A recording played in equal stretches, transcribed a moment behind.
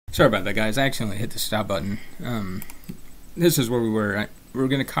Sorry about that, guys. I accidentally hit the stop button. This is where we were. We're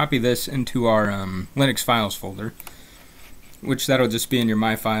going to copy this into our Linux files folder, which that'll just be in your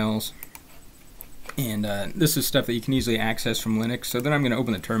My Files. And this is stuff that you can easily access from Linux. So then I'm going to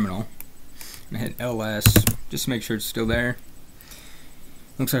open the terminal and hit ls just to make sure it's still there.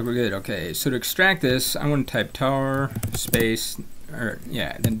 Looks like we're good. Okay, so to extract this, I want to type tar space,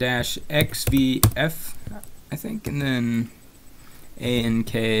 then dash xvf, I think, and then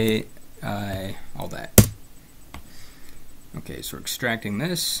anki, all that. Okay, so we're extracting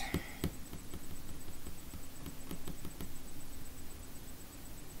this.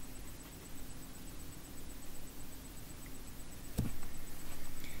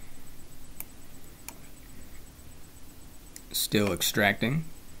 Still extracting.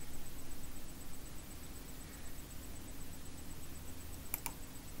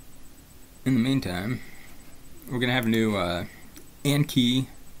 In the meantime, we're going to have a new Anki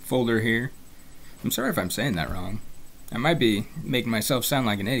folder here. I'm sorry if I'm saying that wrong. I might be making myself sound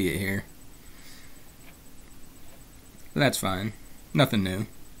like an idiot here. But that's fine. Nothing new.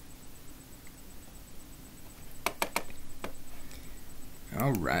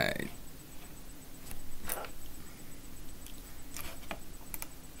 Alright.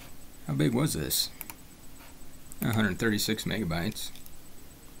 How big was this? 136 megabytes.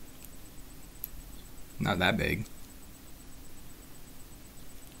 Not that big.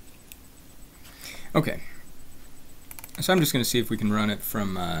 Okay. So I'm just going to see if we can run it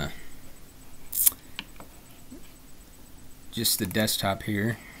from just the desktop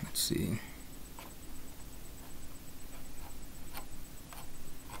here. Let's see.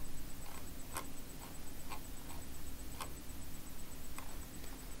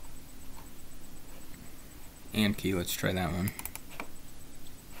 Anki, let's try that one.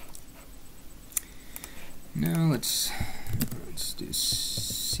 Now let's do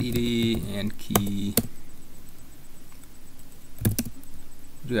cd Anki.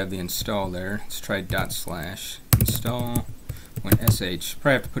 We do have the install there. Let's try /install when sh.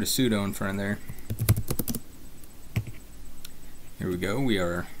 Probably have to put a sudo in front of there. Here we go. We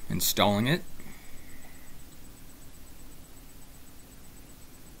are installing it.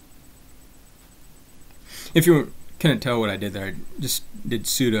 If you couldn't tell what I did there, I just did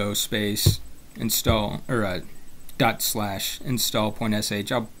sudo space install or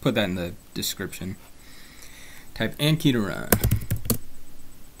 /install.sh. I'll put that in the description. Type Anki to run.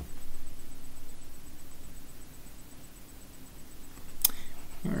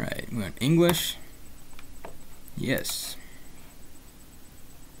 Alright, we want English. Yes.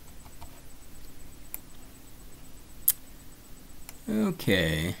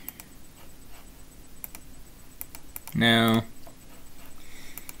 Okay. Now,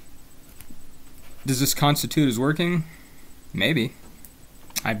 does this constitute as working? Maybe.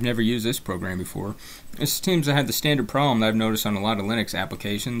 I've never used this program before. This seems to have the standard problem that I've noticed on a lot of Linux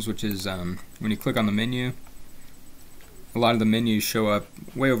applications, which is when you click on the menu, a lot of the menus show up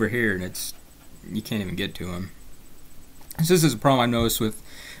way over here, and you can't even get to them. So this is a problem I've noticed with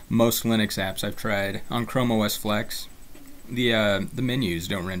most Linux apps I've tried. On Chrome OS Flex, the menus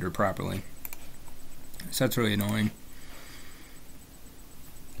don't render properly, so that's really annoying.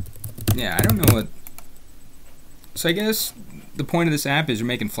 Yeah, I don't know what. So I guess the point of this app is you're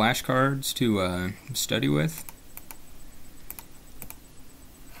making flashcards to study with.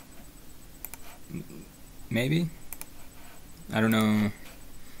 Maybe. I don't know.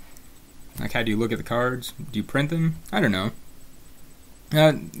 Like, how do you look at the cards? Do you print them? I don't know.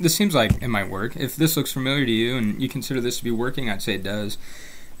 This seems like it might work. If this looks familiar to you and you consider this to be working, I'd say it does.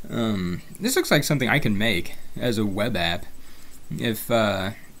 This looks like something I can make as a web app if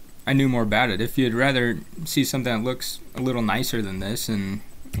I knew more about it. If you'd rather see something that looks a little nicer than this and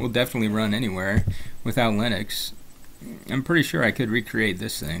will definitely run anywhere without Linux, I'm pretty sure I could recreate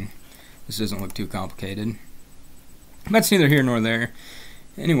this thing. This doesn't look too complicated. That's neither here nor there.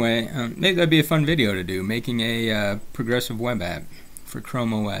 Anyway, maybe that'd be a fun video to do, making a progressive web app for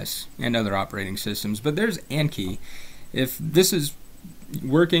Chrome OS and other operating systems. But there's Anki. If this is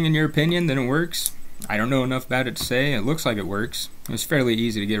working in your opinion, then it works. I don't know enough about it to say. It looks like it works. It's fairly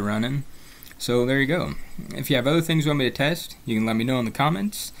easy to get running. So there you go. If you have other things you want me to test, you can let me know in the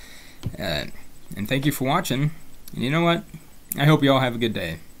comments. And thank you for watching. And you know what? I hope you all have a good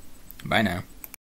day. Bye now.